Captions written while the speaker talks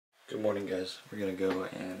Good morning, guys. We're gonna go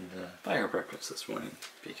and buy our breakfast this morning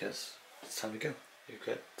because it's time to go. We've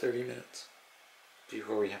got 30 minutes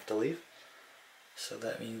before we have to leave, so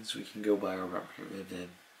that means we can go buy our breakfast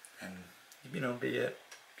and be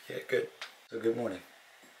good. So good morning.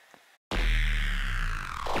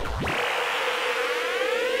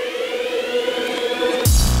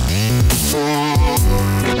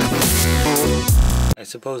 I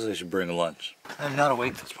suppose I should bring a lunch. I'm not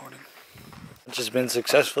awake this morning. Which has been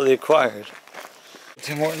successfully acquired.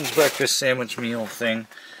 Tim Hortons breakfast sandwich meal thing,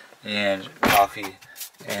 and coffee,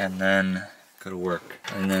 and then go to work,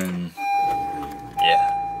 and then,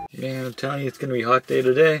 yeah. Man, I'm telling you, it's gonna be a hot day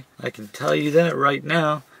today. I can tell you that right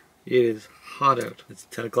now. It is hot out. It's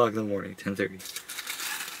 10 o'clock in the morning, 10:30.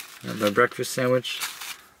 I got my breakfast sandwich,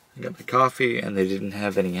 I got my coffee, and they didn't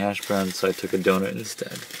have any hash browns, so I took a donut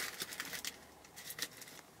instead.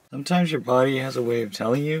 Sometimes your body has a way of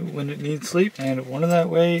telling you when it needs sleep, and one of that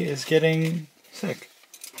way is getting sick.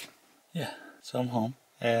 Yeah, so I'm home,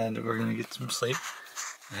 and we're gonna get some sleep,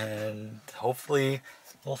 and hopefully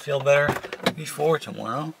we'll feel better before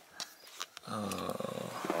tomorrow.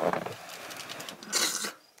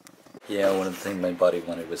 Yeah, one of the things my body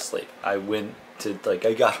wanted was sleep. I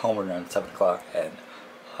got home around 7 o'clock, and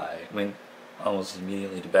I went almost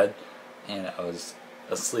immediately to bed, and I was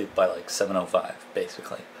asleep by like 7:05,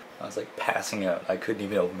 basically. I was like passing out. I couldn't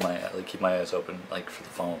even open my keep my eyes open for the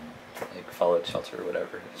phone, follow shelter or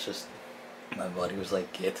whatever. It's just my body was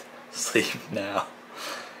like, get sleep now.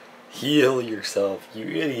 Heal yourself, you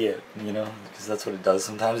idiot, because that's what it does.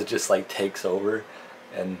 Sometimes it just takes over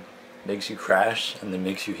and makes you crash and then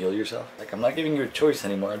makes you heal yourself. I'm not giving you a choice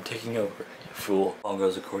anymore, I'm taking over, you fool. All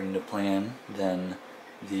goes according to plan, then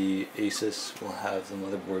the Asus will have the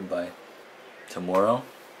motherboard by tomorrow.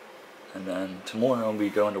 And then tomorrow we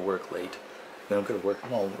go into work late. We don't go to work,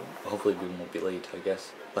 well, hopefully we won't be late, I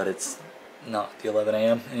guess. But it's not the 11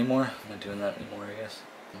 a.m. anymore. I'm not doing that anymore, I guess.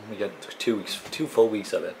 We got 2 full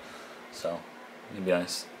weeks of it. So, it'll be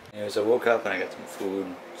nice. Anyways, I woke up and I got some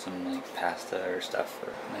food, some pasta or stuff,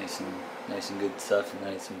 or nice and good stuff, and then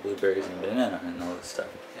I had some blueberries and banana and all this stuff.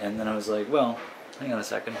 And then I was like, well, hang on a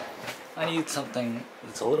second. I need something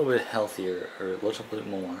that's a little bit healthier, or a little bit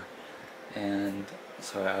more. And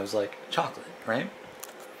so I was like, chocolate, right?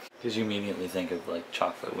 Because you immediately think of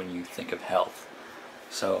chocolate when you think of health.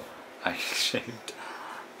 So I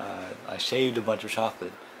shaved a bunch of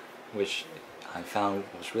chocolate, which I found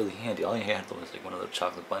was really handy. All you had was one of those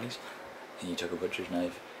chocolate bunnies, and you took a butcher's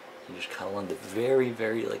knife, you just cut along the very,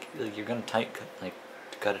 very you're gonna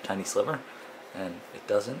cut a tiny sliver, and it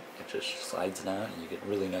doesn't. It just slides down, and you get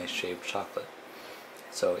really nice shaved chocolate.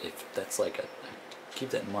 So if that's keep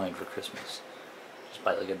that in mind for Christmas. Just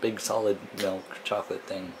buy a big solid milk chocolate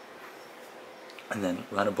thing, and then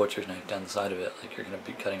run a butcher's knife down the side of it you're going to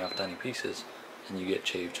be cutting off tiny pieces, and you get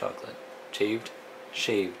shaved chocolate.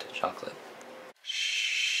 Shaved chocolate.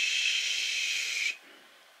 Shh.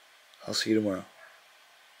 I'll see you tomorrow.